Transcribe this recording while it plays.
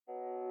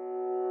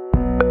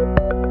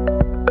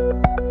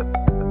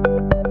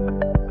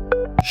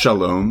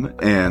Shalom,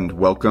 and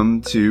welcome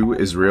to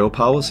Israel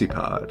Policy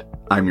Pod.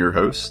 I'm your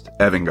host,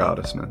 Evan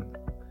Gottesman.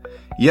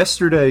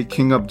 Yesterday,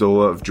 King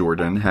Abdullah of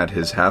Jordan had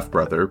his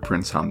half-brother,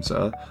 Prince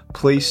Hamza,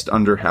 placed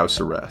under house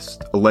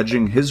arrest,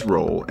 alleging his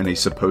role in a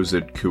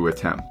supposed coup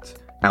attempt,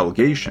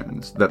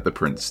 allegations that the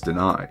prince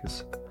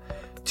denies.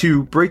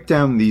 To break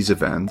down these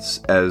events,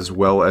 as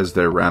well as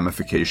their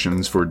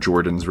ramifications for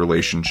Jordan's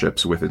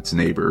relationships with its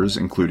neighbors,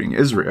 including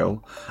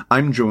Israel,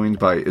 I'm joined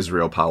by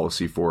Israel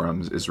Policy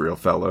Forum's Israel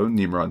Fellow,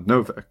 Nimrod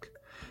Novik.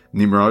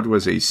 Nimrod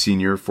was a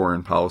senior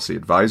foreign policy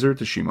advisor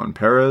to Shimon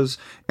Peres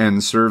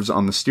and serves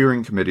on the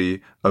steering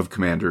committee of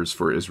Commanders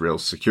for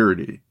Israel's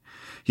Security.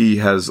 He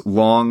has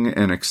long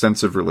and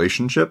extensive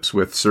relationships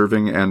with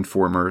serving and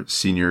former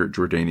senior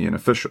Jordanian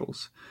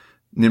officials.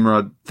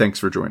 Nimrod, thanks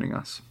for joining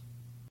us.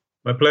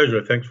 My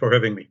pleasure. Thanks for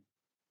having me.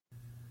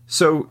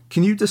 So,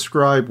 can you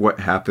describe what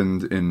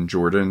happened in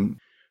Jordan?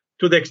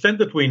 To the extent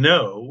that we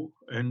know,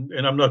 and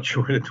I'm not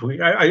sure that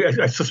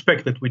I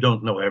suspect that we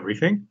don't know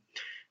everything.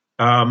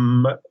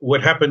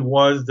 What happened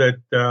was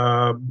that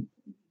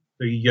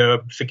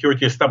the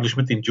security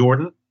establishment in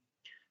Jordan,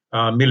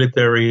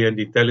 military and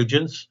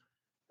intelligence,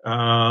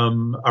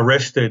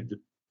 arrested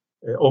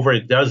over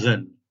a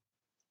dozen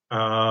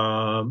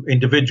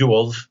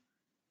individuals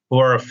who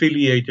are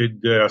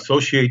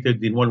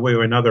associated in one way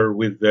or another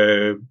with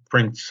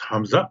Prince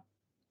Hamza,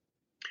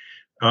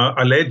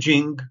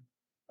 alleging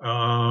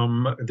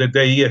that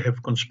they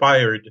have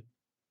conspired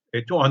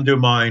to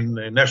undermine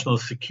national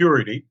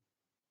security,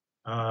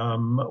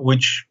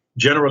 which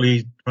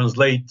generally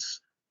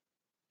translates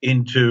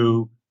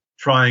into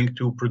trying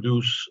to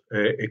produce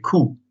a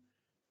coup.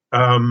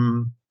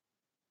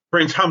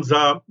 Prince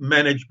Hamza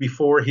managed,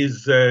 before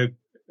his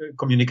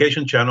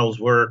communication channels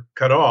were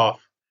cut off,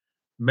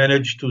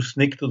 managed to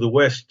sneak to the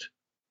West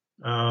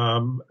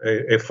a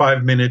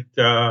 5-minute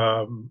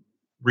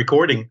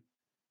recording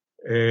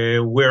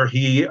where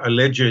he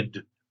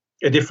alleged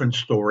a different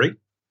story,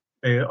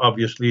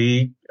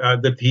 obviously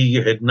that he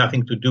had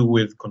nothing to do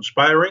with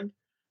conspiring,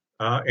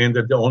 and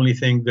that the only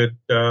thing that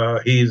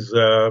he's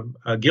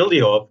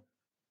guilty of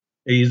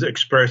is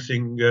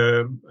expressing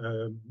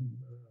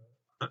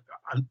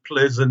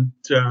unpleasant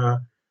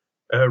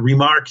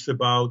remarks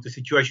about the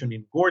situation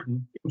in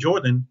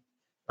Jordan,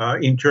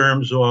 in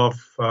terms of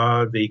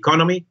the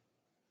economy,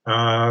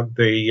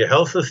 the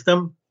health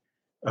system,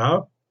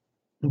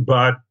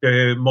 but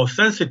most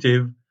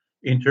sensitive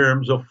in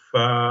terms of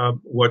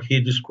what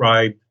he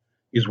described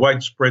is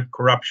widespread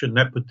corruption,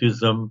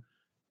 nepotism,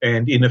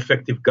 and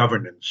ineffective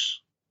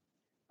governance.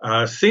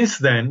 Since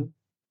then,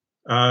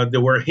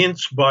 there were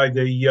hints by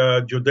the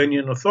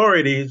Jordanian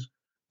authorities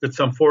that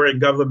some foreign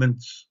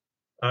governments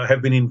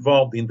have been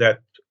involved in that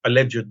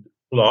alleged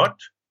plot,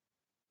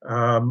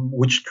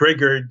 which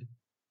triggered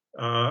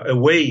a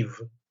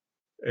wave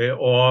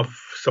of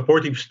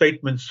supportive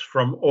statements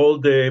from all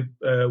the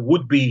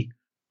would-be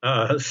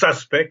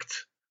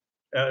suspects,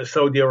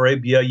 Saudi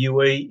Arabia,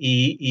 UAE,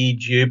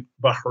 Egypt,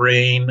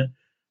 Bahrain,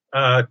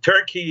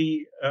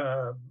 Turkey,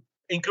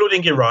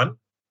 including Iran.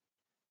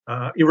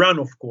 Iran,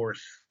 of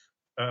course,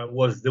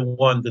 was the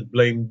one that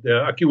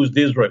accused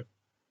Israel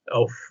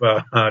of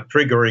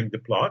triggering the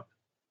plot.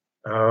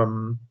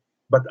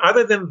 But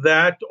other than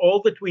that,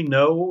 all that we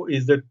know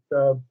is that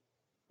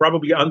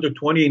probably under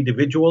 20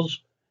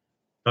 individuals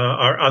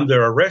are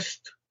under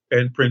arrest,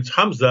 and Prince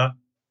Hamza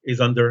is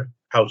under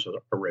house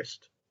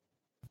arrest.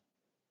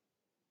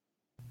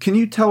 Can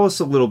you tell us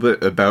a little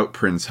bit about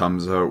Prince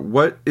Hamza?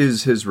 What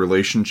is his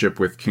relationship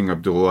with King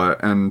Abdullah,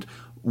 and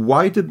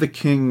why did the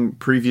king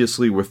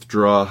previously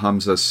withdraw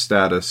Hamza's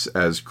status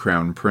as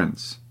crown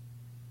prince?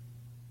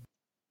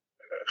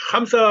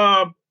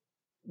 Hamza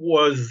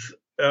was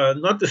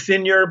not the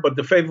senior, but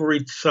the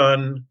favorite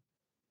son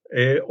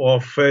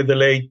of the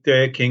late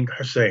King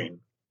Hussein.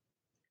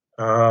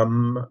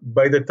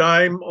 By the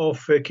time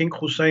of King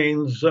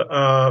Hussein's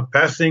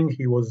passing,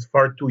 he was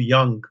far too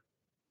young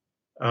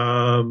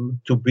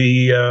to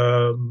be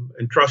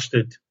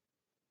entrusted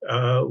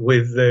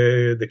with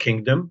the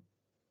kingdom.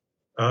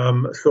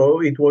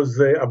 So it was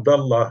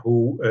Abdullah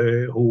whom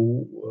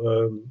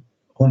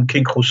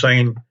King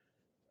Hussein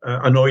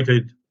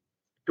anointed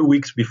 2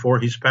 weeks before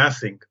his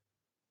passing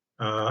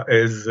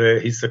as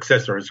his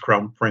successor, as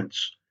crown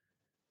prince.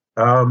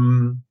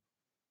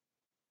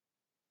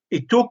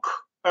 It took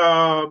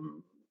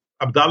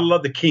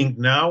Abdullah, the king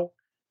now,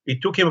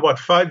 it took him about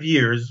 5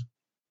 years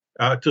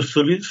to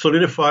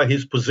solidify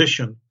his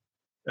position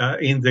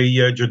in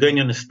the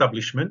Jordanian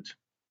establishment.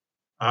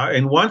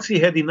 And once he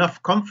had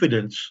enough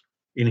confidence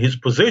in his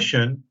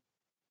position,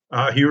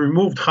 he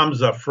removed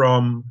Hamza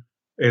from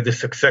the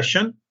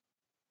succession.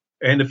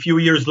 And a few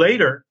years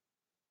later,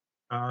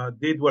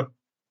 did what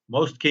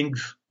most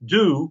kings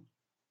do,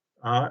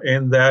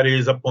 and that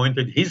is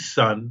appointed his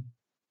son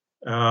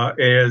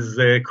as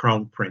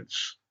crown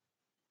prince.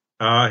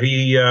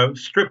 He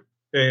stripped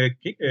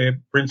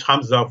Prince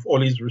Hamza of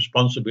all his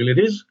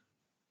responsibilities,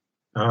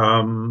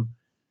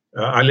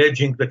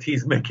 alleging that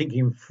he's making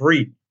him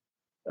free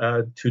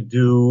to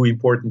do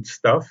important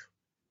stuff.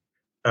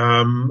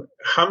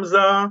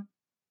 Hamza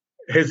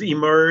has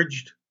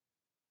emerged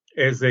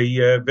as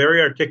a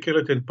very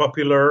articulate and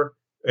popular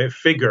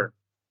figure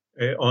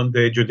on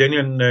the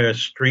Jordanian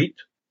street.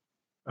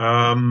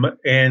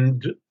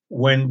 And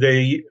when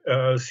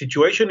the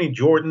situation in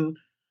Jordan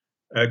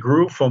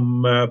grew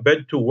from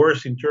bad to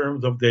worse in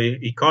terms of the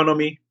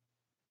economy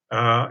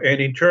and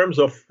in terms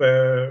of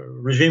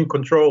regime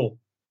control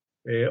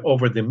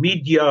over the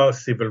media,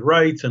 civil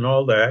rights, and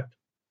all that,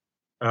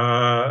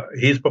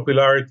 his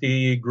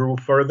popularity grew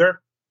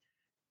further.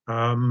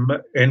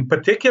 And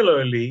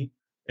particularly,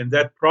 and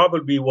that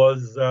probably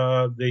was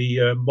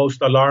the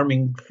most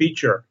alarming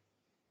feature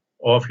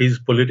of his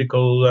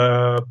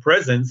political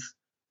presence,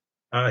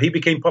 he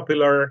became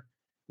popular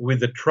with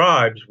the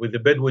tribes, with the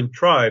Bedouin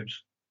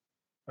tribes,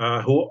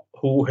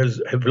 who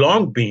have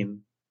long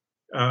been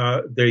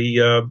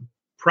the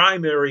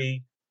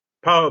primary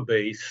power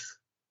base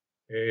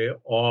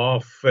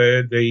of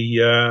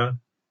the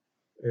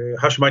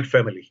Hashemite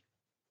family.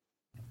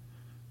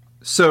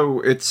 So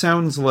it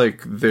sounds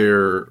like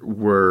there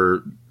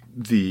were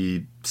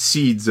the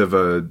seeds of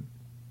a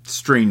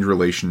strained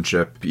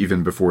relationship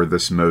even before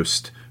this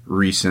most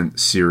recent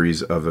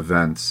series of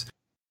events.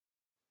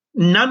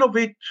 None of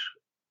it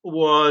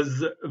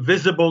was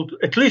visible,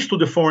 at least to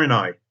the foreign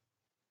eye.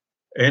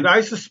 And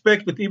I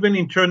suspect that even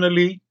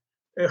internally,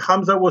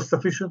 Hamza was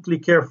sufficiently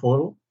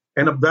careful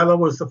and Abdallah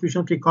was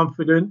sufficiently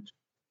confident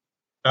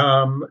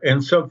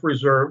and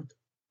self-reserved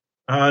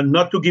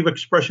not to give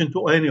expression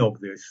to any of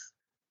this.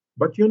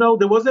 But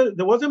there was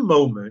a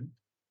moment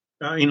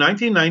in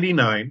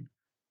 1999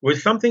 where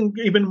something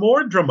even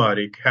more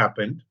dramatic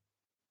happened,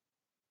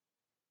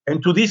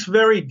 and to this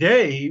very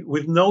day,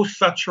 with no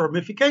such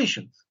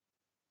ramifications.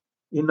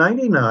 In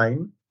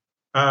 '99,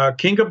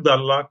 King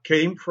Abdullah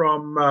came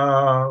from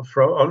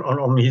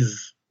on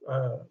his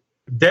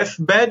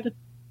deathbed,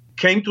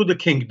 came to the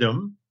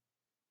kingdom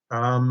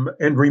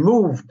and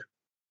removed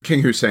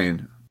King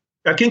Hussein.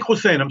 King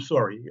Hussein, I'm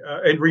sorry,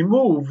 and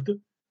removed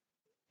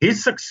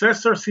his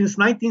successor since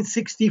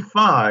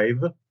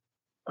 1965,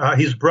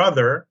 his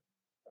brother,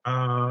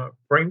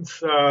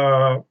 Prince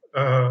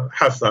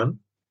Hassan,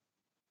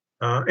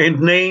 and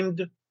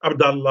named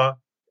Abdullah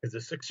as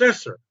a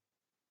successor.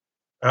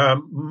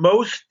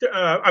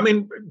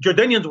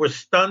 Jordanians were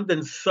stunned,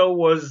 and so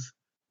was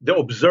the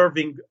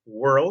observing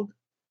world.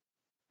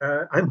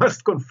 I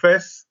must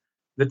confess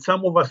that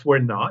some of us were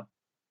not.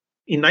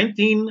 In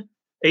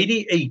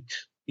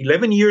 1988,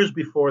 11 years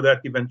before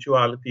that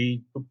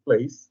eventuality took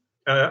place,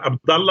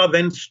 Abdullah,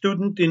 then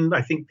student in,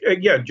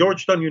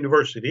 Georgetown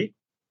University,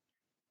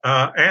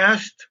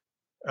 asked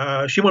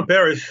Shimon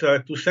Peres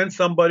to send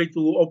somebody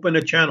to open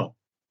a channel.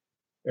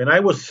 And I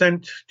was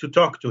sent to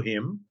talk to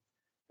him,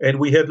 and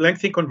we had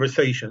lengthy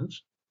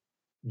conversations,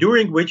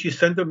 during which he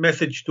sent a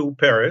message to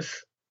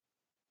Peres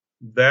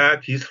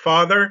that his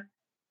father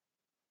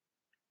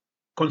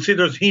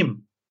considers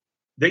him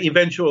the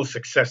eventual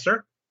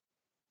successor,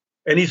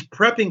 and he's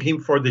prepping him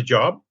for the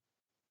job,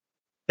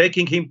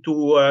 taking him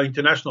to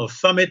international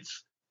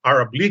summits,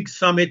 Arab League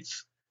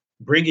summits,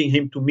 bringing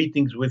him to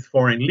meetings with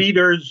foreign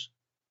leaders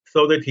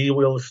so that he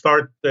will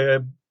start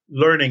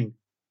learning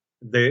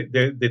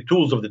the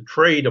tools of the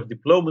trade, of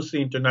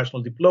diplomacy,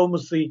 international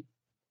diplomacy.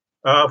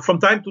 From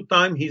time to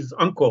time, his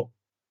uncle,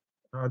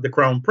 the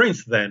crown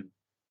prince then,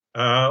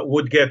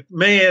 would get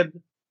mad,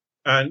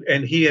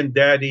 and he and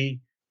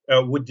daddy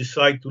would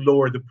decide to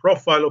lower the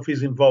profile of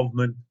his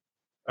involvement.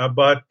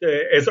 But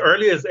as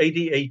early as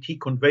 '88, he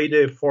conveyed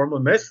a formal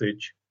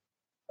message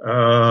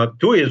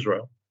to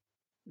Israel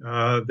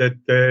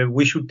that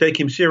we should take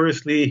him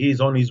seriously.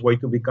 He's on his way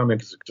to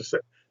becoming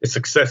a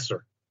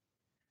successor.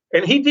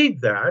 And he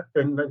did that,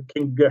 and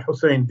King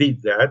Hussein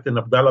did that, and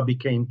Abdallah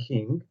became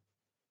king.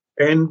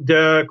 And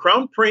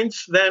Crown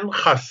Prince then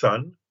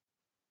Hassan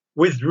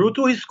withdrew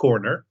to his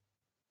corner,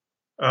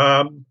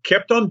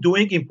 kept on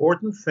doing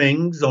important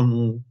things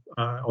on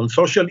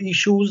social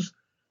issues,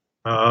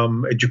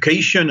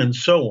 education, and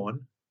so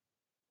on.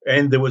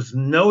 And there was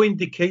no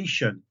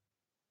indication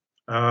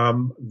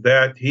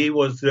that he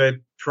was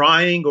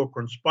trying or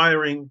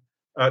conspiring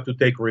to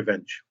take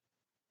revenge.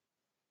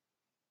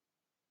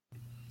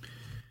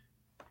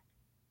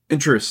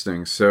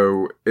 Interesting.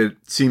 So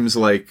it seems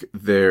like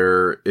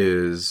there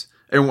is,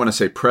 I don't want to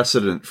say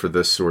precedent for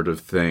this sort of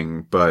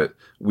thing, but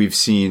we've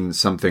seen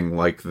something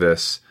like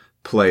this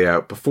play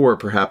out before,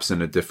 perhaps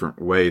in a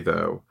different way,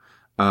 though.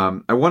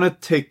 I want to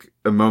take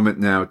a moment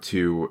now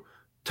to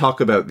talk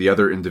about the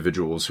other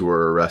individuals who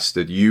were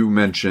arrested. You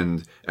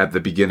mentioned at the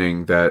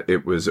beginning that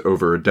it was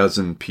over a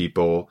dozen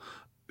people.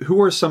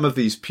 Who are some of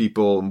these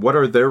people, and what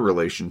are their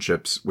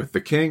relationships with the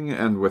king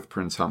and with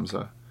Prince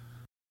Hamza?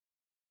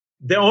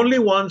 The only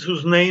ones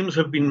whose names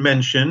have been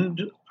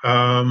mentioned,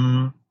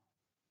 publicly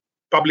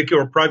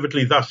or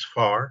privately thus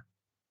far,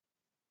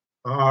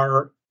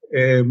 are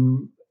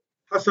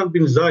Hassan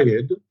bin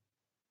Zayed,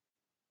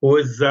 who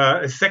is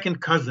a second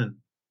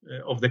cousin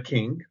of the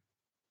king,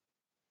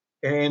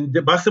 and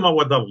Bassem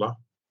Awadallah,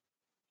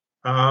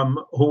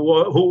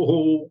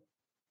 who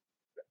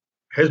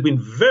has been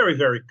very,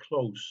 very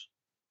close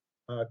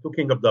to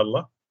King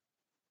Abdullah,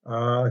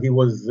 He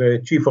was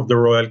chief of the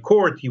royal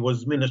court. He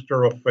was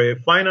minister of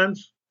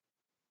finance.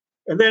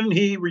 And then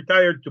he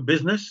retired to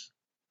business.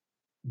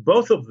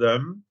 Both of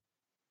them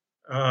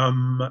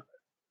have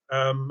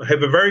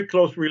a very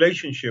close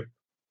relationship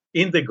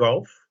in the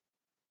Gulf,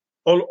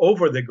 all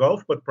over the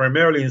Gulf, but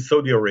primarily in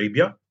Saudi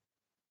Arabia.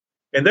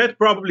 And that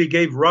probably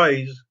gave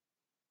rise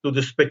to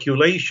the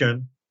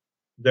speculation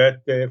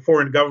that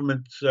foreign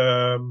governments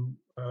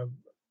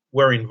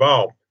were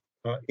involved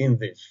in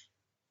this.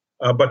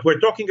 But we're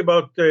talking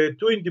about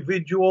two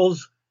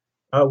individuals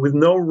with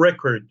no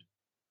record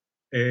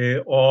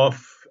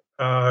of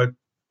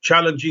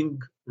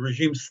challenging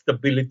regime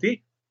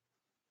stability,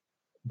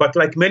 but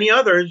like many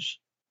others,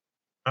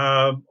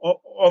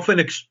 often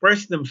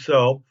express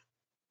themselves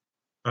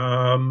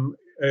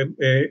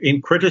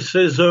in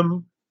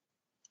criticism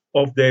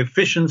of the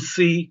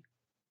efficiency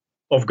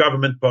of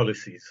government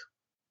policies.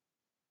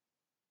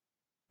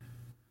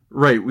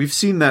 Right. We've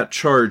seen that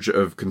charge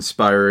of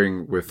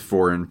conspiring with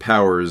foreign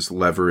powers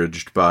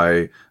leveraged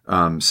by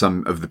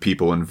some of the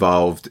people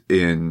involved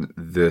in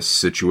this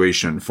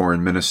situation.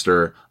 Foreign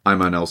Minister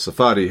Ayman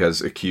al-Safadi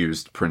has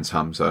accused Prince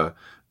Hamza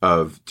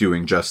of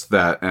doing just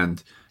that.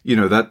 And, you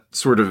know, that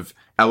sort of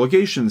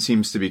allegation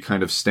seems to be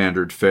kind of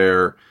standard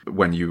fare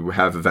when you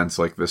have events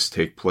like this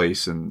take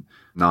place in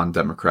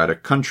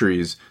non-democratic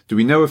countries. Do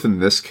we know if in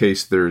this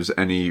case there's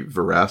any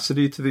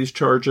veracity to these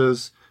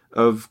charges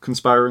of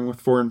conspiring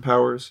with foreign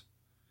powers?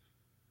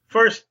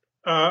 First,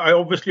 I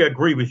obviously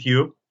agree with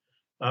you.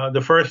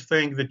 The first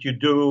thing that you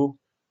do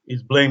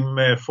is blame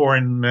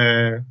foreign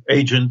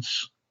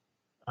agents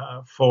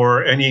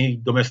for any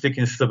domestic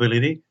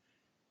instability.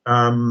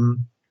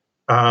 The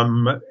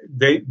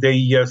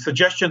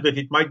suggestion that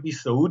it might be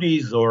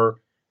Saudis or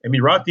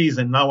Emiratis,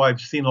 and now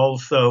I've seen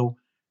also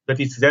that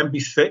it's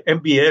the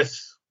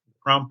MBS,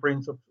 Crown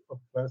Prince of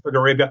Saudi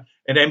Arabia,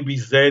 and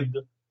MBZ,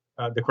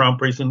 the Crown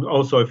Prince, and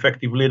also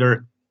effective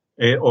leader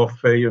of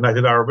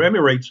United Arab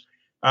Emirates,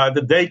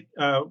 that they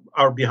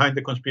are behind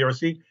the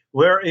conspiracy.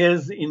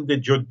 Whereas in the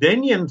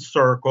Jordanian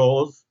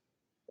circles,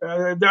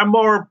 they're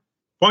more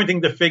pointing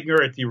the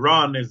finger at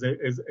Iran as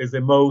a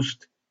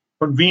most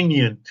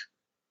convenient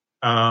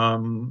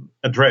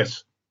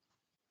address.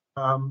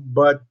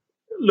 But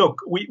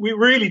look, we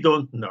really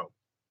don't know.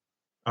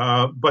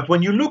 But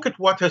when you look at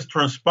what has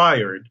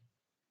transpired,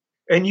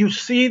 and you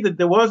see that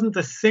there wasn't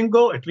a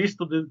single, at least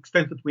to the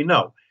extent that we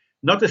know,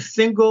 not a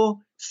single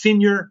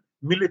senior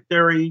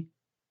military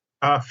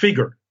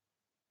figure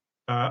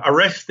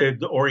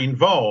arrested or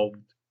involved,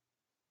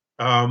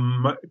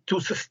 to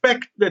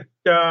suspect that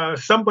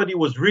somebody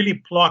was really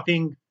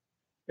plotting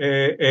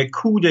a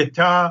coup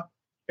d'etat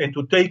and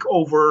to take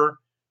over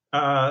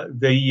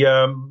the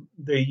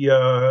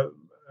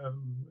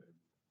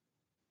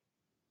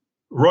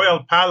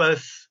royal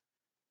palace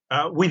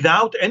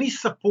without any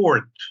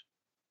support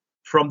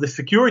from the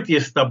security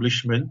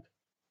establishment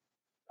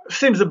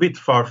seems a bit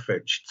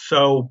far-fetched.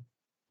 So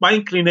my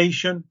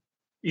inclination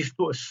is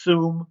to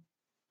assume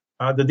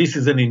that this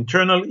is an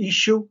internal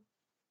issue,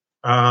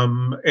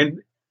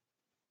 and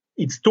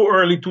it's too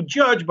early to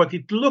judge, but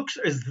it looks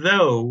as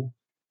though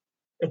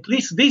at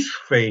least this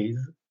phase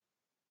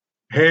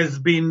has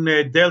been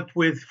dealt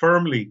with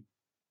firmly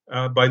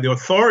by the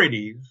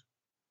authorities,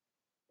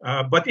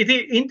 but it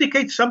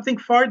indicates something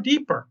far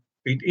deeper.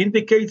 It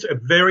indicates a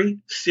very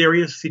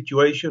serious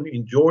situation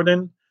in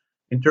Jordan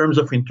in terms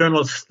of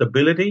internal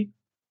stability,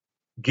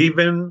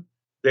 given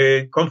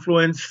the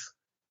confluence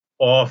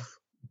of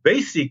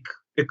basic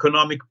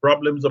economic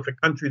problems of a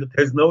country that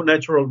has no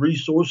natural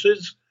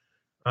resources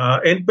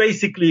and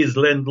basically is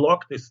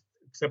landlocked,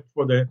 except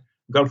for the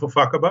Gulf of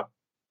Aqaba.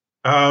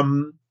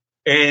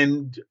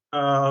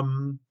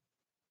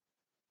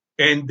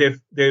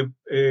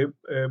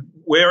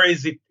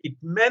 Whereas it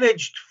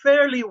managed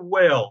fairly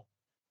well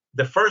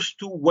the first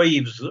two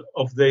waves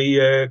of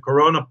the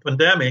corona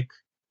pandemic,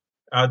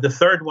 the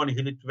third one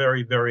hit it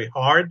very, very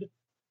hard.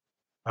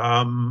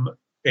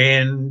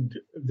 And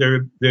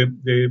the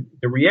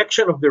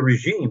reaction of the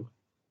regime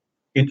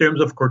in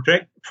terms of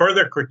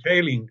further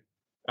curtailing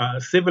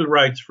civil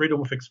rights,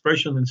 freedom of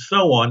expression, and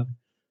so on,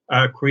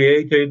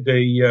 created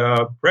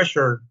a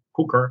pressure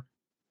cooker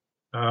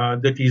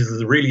that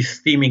is really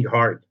steaming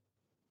hard.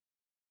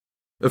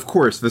 Of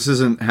course, this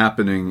isn't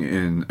happening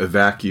in a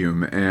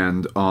vacuum,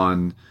 and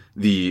on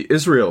the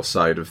Israel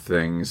side of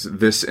things,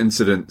 this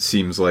incident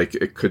seems like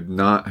it could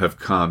not have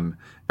come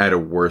at a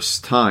worse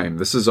time.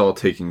 This is all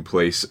taking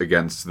place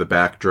against the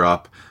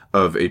backdrop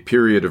of a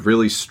period of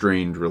really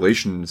strained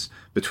relations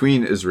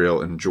between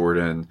Israel and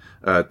Jordan.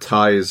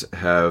 Ties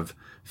have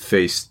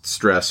faced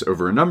stress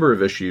over a number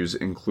of issues,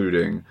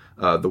 including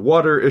the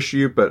water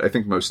issue, but I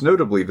think most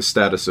notably the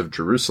status of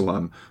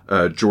Jerusalem.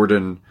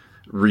 Jordan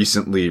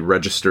recently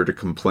registered a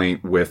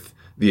complaint with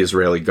the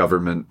Israeli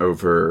government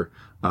over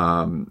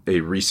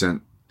a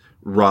recent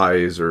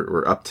rise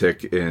or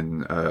uptick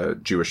in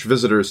Jewish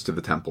visitors to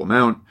the Temple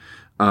Mount.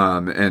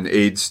 and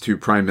aides to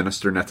Prime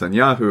Minister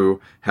Netanyahu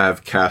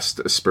have cast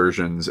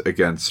aspersions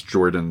against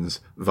Jordan's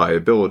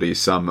viability,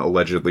 some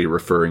allegedly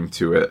referring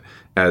to it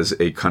as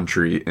a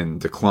country in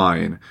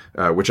decline,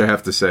 which I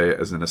have to say,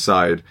 as an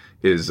aside,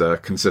 is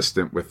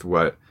consistent with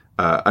what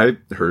I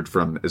heard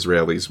from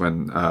Israelis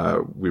when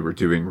we were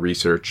doing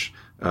research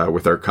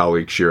with our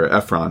colleague Shira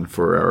Efron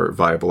for our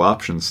viable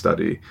options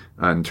study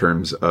in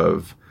terms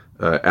of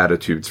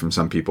attitudes from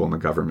some people in the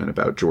government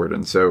about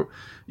Jordan. So,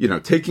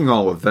 taking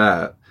all of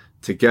that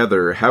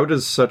together, how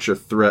does such a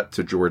threat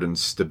to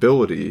Jordan's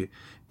stability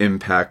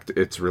impact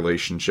its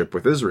relationship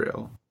with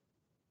Israel?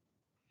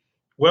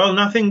 Well,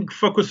 nothing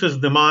focuses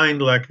the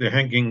mind like the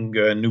hanging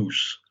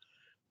noose.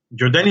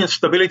 Jordanian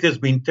stability has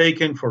been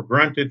taken for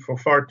granted for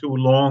far too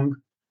long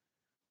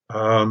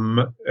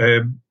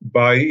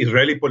by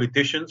Israeli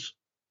politicians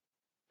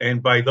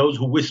and by those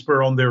who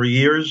whisper on their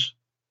ears,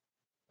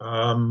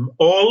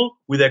 all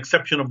with the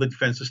exception of the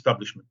defense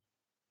establishment.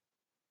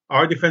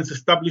 Our defense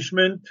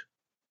establishment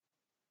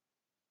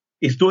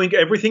is doing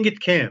everything it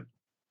can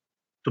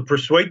to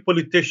persuade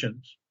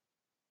politicians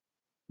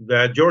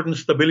that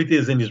Jordan's stability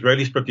is in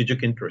Israeli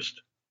strategic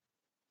interest,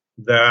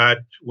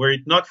 that were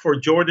it not for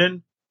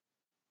Jordan,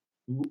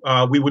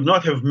 we would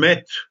not have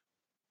met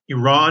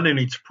Iran and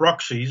its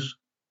proxies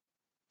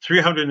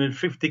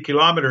 350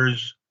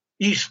 kilometers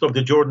east of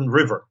the Jordan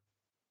River.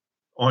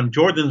 On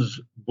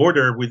Jordan's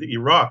border with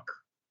Iraq,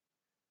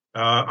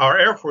 our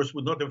Air Force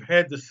would not have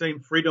had the same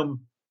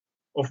freedom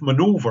of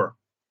maneuver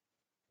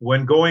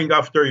when going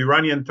after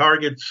Iranian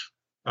targets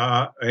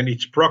and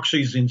its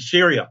proxies in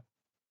Syria.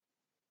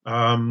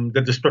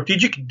 That the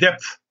strategic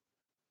depth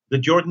that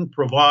Jordan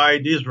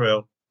provides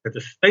Israel, that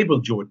a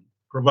stable Jordan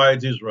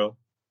provides Israel,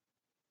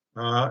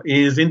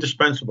 is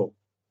indispensable.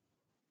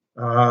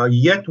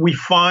 Yet we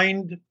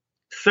find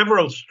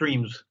several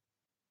streams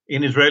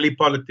in Israeli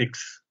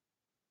politics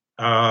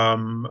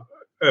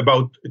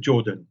about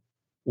Jordan.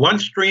 One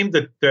stream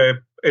that,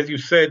 as you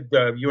said,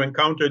 you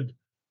encountered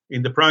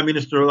in the Prime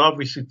Minister's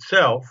office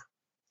itself,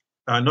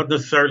 not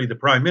necessarily the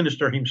Prime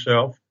Minister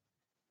himself,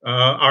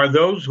 are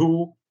those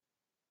who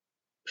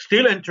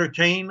still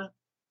entertain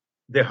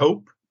the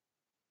hope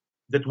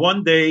that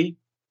one day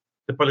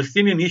the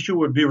Palestinian issue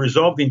will be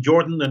resolved in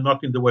Jordan and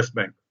not in the West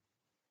Bank.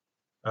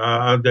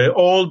 The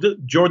old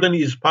Jordan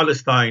is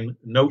Palestine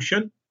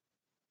notion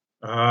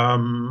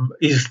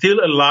is still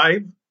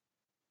alive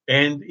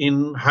and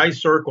in high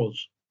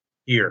circles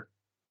here.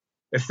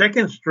 A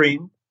second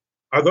stream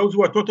are those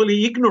who are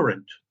totally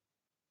ignorant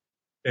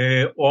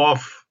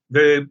of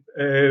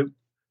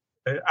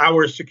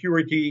our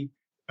security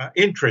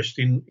interest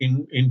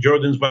in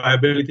Jordan's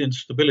viability and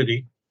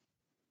stability,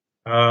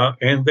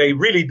 and they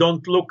really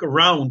don't look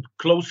around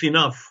close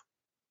enough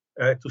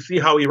to see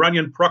how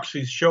Iranian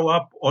proxies show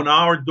up on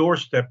our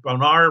doorstep,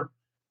 on our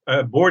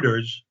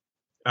borders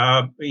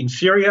in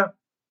Syria,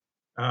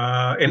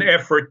 an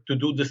effort to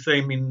do the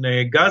same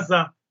in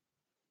Gaza,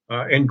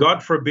 and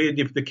God forbid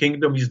if the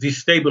kingdom is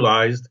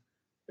destabilized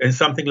and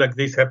something like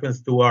this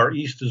happens to our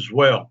east as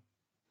well.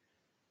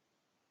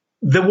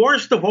 The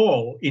worst of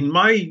all, in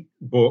my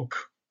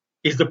book,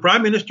 is the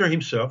Prime Minister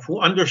himself,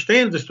 who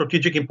understands the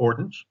strategic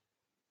importance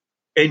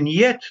and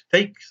yet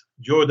takes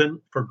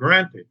Jordan for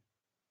granted.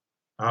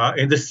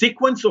 And the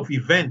sequence of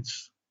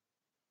events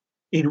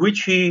in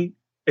which he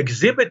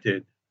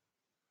exhibited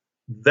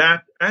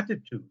that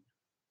attitude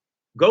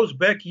goes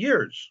back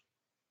years,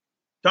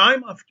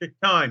 time after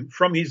time,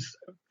 from his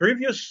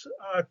previous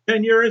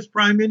tenure as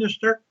Prime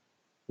Minister,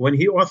 when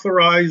he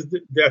authorized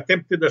the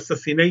attempted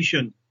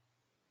assassination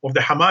of the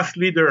Hamas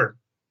leader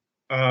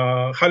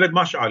Khaled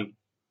Mash'al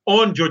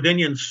on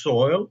Jordanian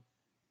soil,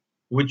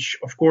 which,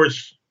 of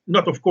course,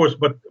 not of course,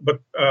 but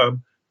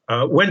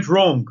went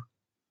wrong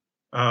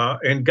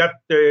and got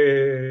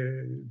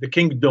the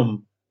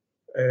kingdom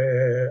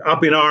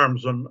up in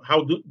arms on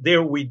how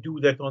dare we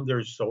do that on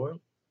their soil,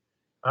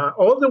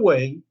 all the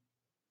way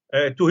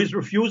to his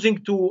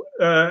refusing to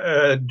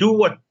do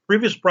what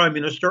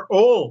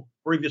all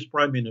previous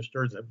prime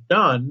ministers have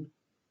done,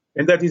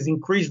 and that is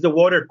increase the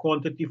water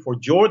quantity for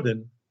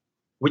Jordan,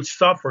 which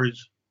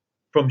suffers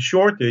from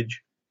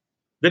shortage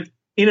that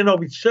in and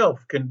of itself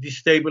can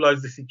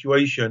destabilize the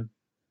situation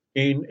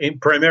in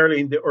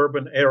primarily in the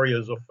urban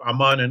areas of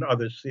Amman and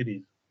other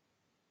cities.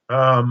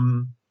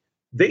 The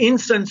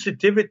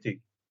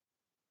insensitivity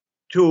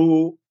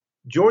to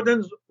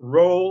Jordan's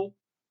role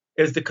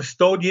as the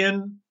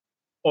custodian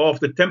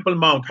of the Temple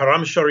Mount,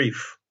 Haram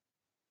Sharif,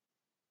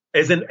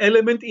 as an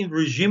element in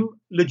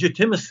regime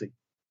legitimacy,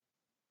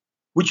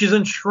 which is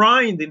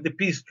enshrined in the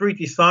peace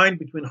treaty signed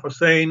between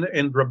Hussein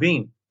and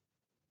Rabin.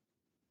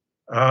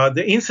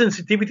 The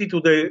insensitivity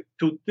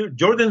to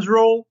Jordan's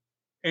role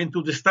and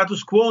to the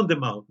status quo on the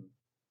mountain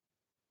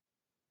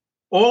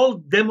all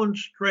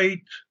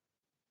demonstrate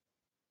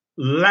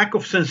lack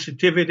of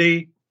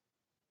sensitivity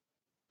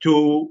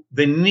to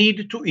the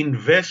need to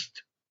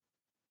invest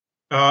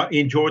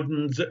in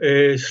Jordan's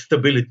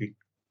stability.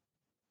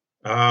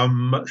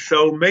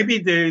 So maybe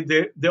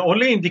the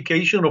only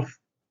indication of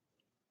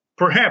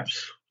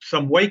perhaps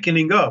some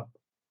wakening up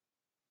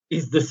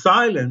is the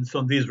silence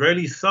on the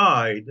Israeli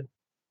side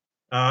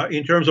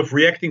in terms of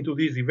reacting to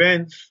these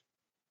events,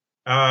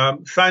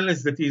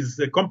 silence that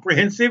is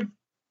comprehensive,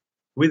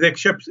 with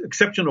the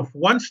exception of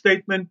one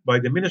statement by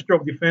the Minister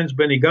of Defense,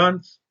 Benny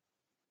Gantz,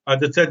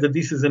 that said that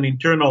this is an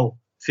internal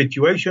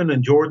situation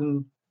and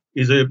Jordan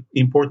is an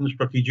important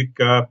strategic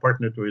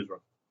partner to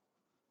Israel.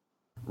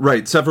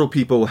 Right. Several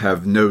people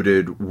have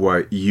noted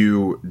what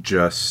you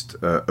just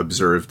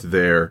observed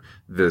there,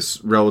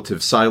 this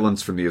relative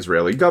silence from the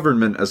Israeli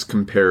government as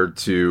compared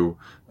to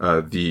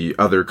the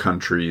other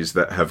countries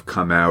that have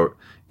come out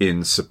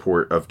in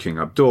support of King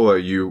Abdullah.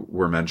 You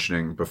were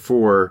mentioning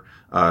before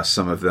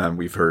some of them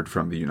we've heard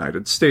from the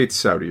United States,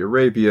 Saudi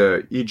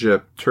Arabia,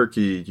 Egypt,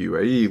 Turkey,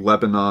 UAE,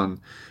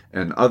 Lebanon,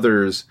 and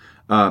others.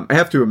 I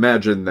have to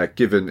imagine that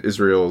given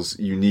Israel's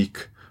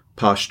unique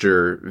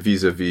posture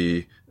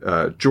vis-a-vis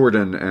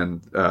Jordan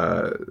and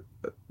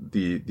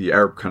the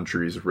Arab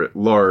countries writ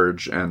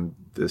large and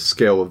the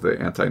scale of the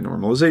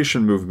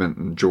anti-normalization movement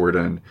in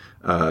Jordan,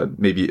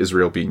 maybe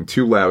Israel being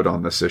too loud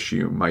on this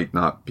issue might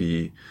not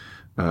be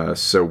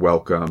so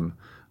welcome.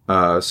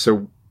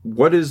 So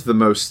what is the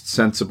most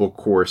sensible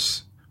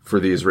course for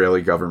the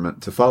Israeli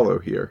government to follow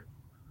here?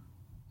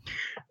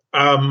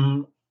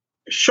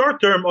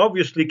 Short term,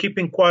 obviously,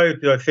 keeping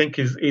quiet, I think,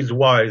 is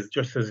wise,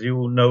 just as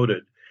you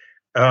noted.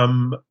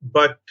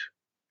 But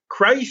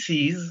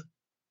crises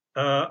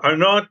are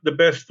not the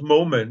best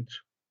moment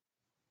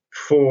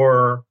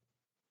for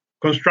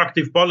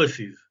constructive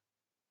policies.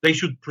 They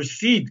should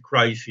precede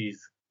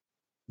crises.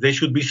 They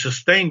should be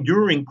sustained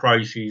during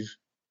crises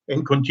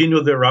and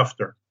continue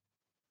thereafter.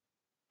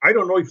 I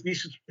don't know if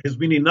this has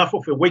been enough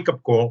of a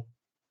wake-up call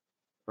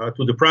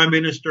to the Prime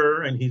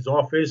Minister and his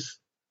office,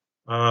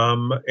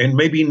 and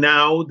maybe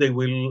now they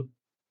will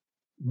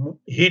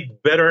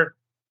heed better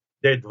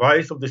the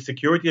advice of the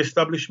security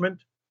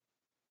establishment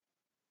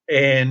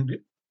and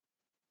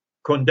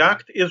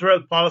conduct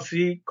Israel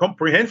policy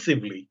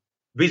comprehensively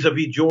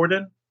vis-a-vis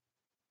Jordan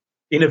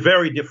in a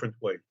very different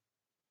way.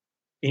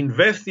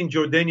 Invest in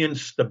Jordanian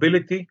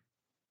stability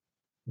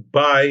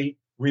by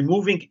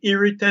removing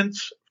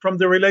irritants from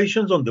the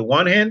relations on the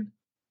one hand,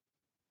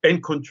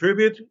 and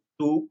contribute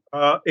to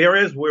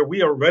areas where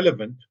we are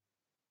relevant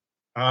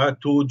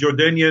to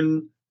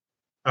Jordanian,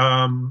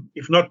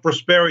 if not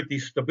prosperity,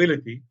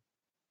 stability.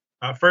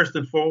 First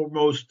and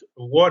foremost,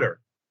 water.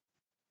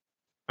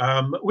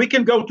 We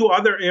can go to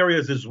other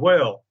areas as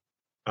well.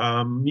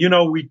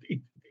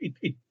 It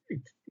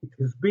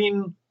has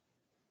been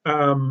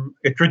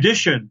a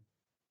tradition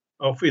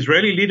of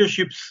Israeli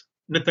leaderships,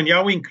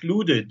 Netanyahu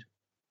included,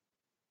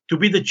 to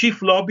be the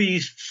chief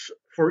lobbyists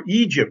for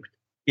Egypt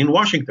in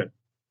Washington.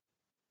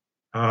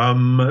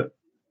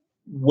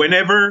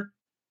 Whenever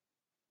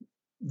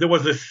there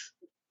was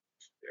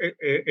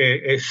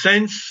a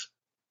sense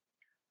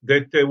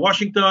that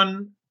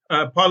Washington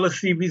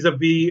policy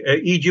vis-a-vis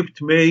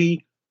Egypt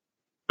may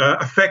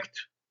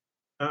affect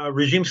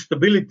regime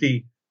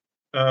stability,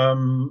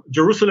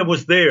 Jerusalem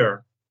was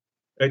there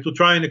to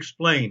try and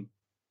explain.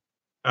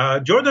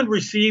 Jordan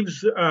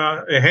receives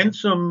a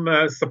handsome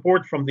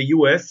support from the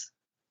U.S.,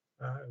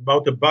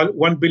 about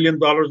 $1 billion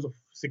of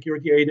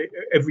security aid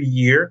every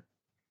year,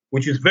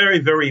 which is very,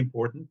 very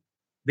important.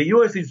 The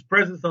U.S. is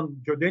present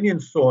on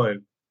Jordanian soil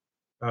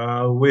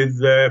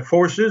with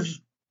forces.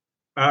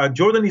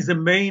 Jordan is a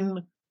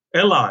main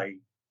ally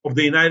of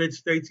the United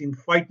States in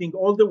fighting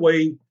all the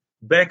way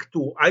back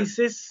to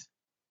ISIS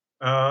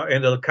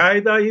and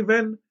Al-Qaeda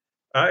even,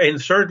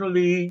 and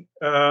certainly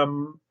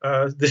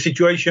the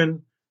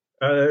situation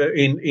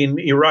in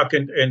Iraq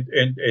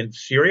and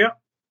Syria.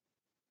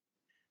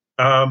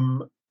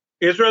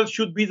 Israel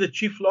should be the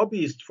chief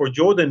lobbyist for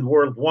Jordan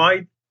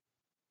worldwide.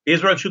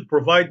 Israel should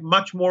provide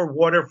much more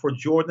water for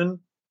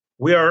Jordan.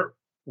 We are a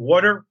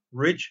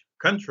water-rich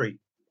country.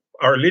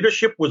 Our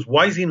leadership was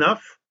wise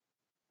enough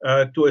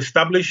to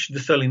establish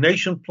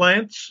desalination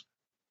plants,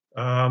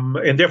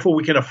 and therefore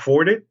we can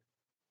afford it.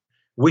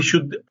 We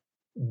should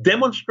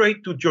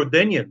demonstrate to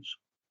Jordanians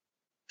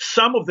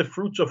some of the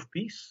fruits of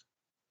peace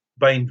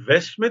by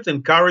investments,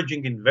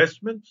 encouraging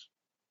investments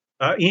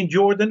in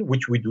Jordan,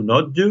 which we do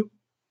not do.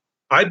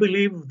 I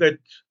believe that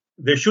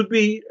there should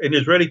be an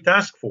Israeli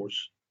task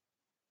force,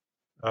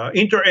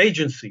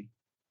 interagency,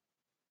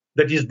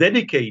 that is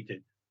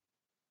dedicated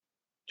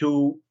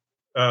to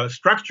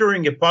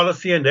structuring a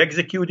policy and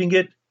executing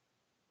it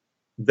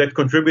that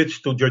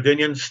contributes to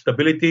Jordanian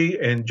stability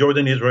and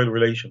Jordan-Israel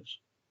relations.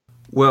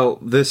 Well,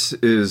 this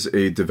is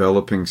a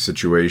developing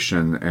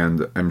situation,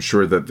 and I'm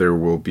sure that there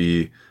will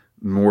be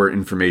more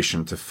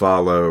information to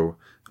follow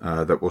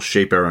that will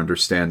shape our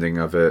understanding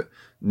of it.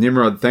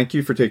 Nimrod, thank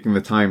you for taking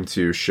the time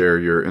to share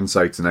your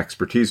insights and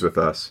expertise with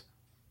us.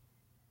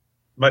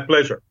 My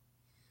pleasure.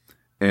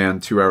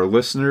 And to our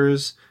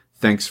listeners,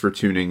 thanks for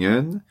tuning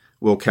in.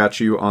 We'll catch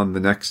you on the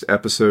next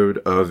episode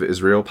of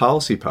Israel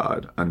Policy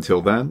Pod.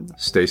 Until then,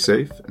 stay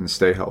safe and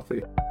stay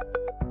healthy.